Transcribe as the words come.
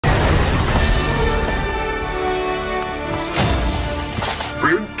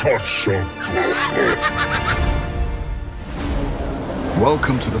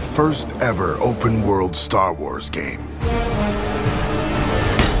Welcome to the first ever open-world Star Wars game.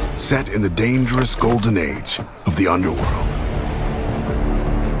 Set in the dangerous golden age of the underworld.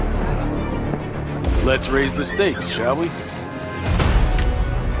 Let's raise the stakes, shall we?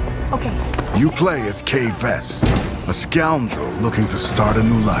 Okay. You play as Kay Vess, a scoundrel looking to start a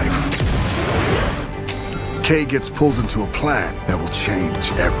new life. Kay gets pulled into a plan that will change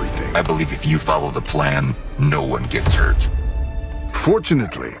everything. I believe if you follow the plan, no one gets hurt.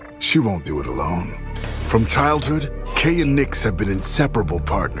 Fortunately, she won't do it alone. From childhood, Kay and Nix have been inseparable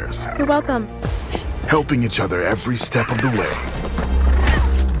partners. You're welcome. Helping each other every step of the way.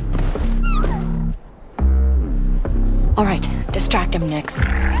 All right, distract him, Nix.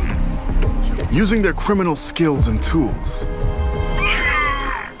 Using their criminal skills and tools.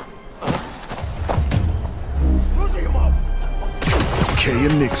 Kay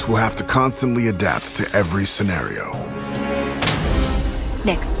and Nix will have to constantly adapt to every scenario.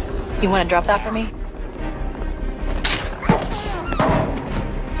 Nix, you want to drop that for me?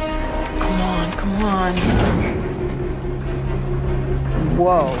 Come on.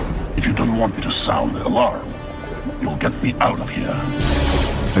 Whoa. If you don't want me to sound the alarm, you'll get me out of here.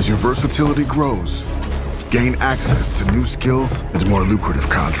 As your versatility grows, gain access to new skills and more lucrative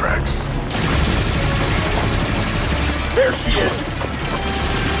contracts. There she is.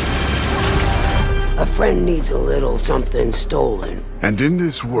 A friend needs a little something stolen. And in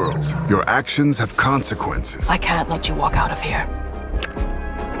this world, your actions have consequences. I can't let you walk out of here.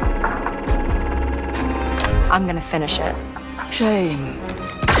 I'm gonna finish it. Shame.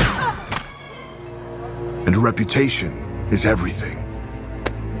 And reputation is everything.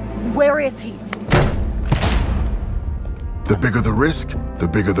 Where is he? The bigger the risk, the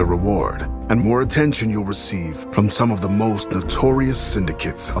bigger the reward, and more attention you'll receive from some of the most notorious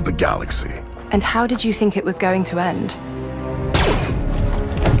syndicates of the galaxy. And how did you think it was going to end?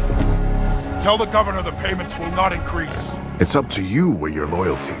 Tell the governor the payments will not increase. It's up to you where your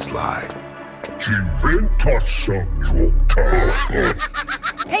loyalties lie.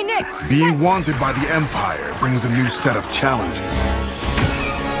 Hey, Nix! Being wanted by the Empire brings a new set of challenges.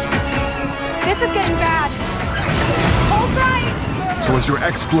 This is getting bad. Hold tight! So as your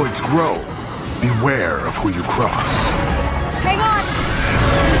exploits grow, beware of who you cross. Hang on!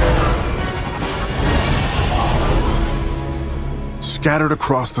 Scattered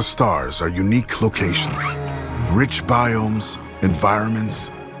across the stars are unique locations, rich biomes,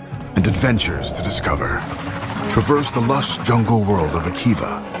 environments, and adventures to discover. Traverse the lush jungle world of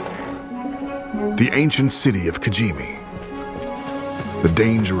Akiva, the ancient city of Kijimi, the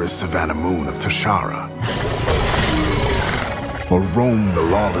dangerous savannah moon of Tashara, or roam the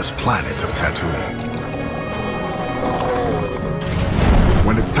lawless planet of Tatooine.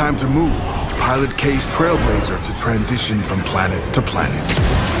 When it's time to move, pilot Kay's Trailblazer to transition from planet to planet.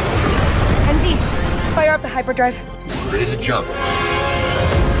 ND, fire up the hyperdrive. Ready to jump.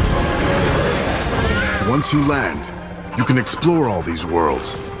 Once you land, you can explore all these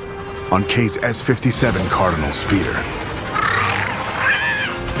worlds on Kay's S-57 Cardinal speeder.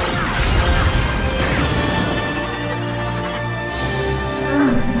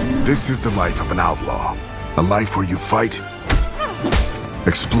 This is the life of an outlaw, a life where you fight,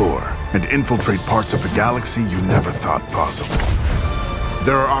 explore, and infiltrate parts of the galaxy you never thought possible.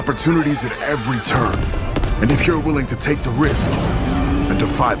 There are opportunities at every turn, and if you're willing to take the risk and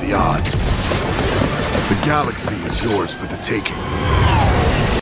defy the odds, the galaxy is yours for the taking.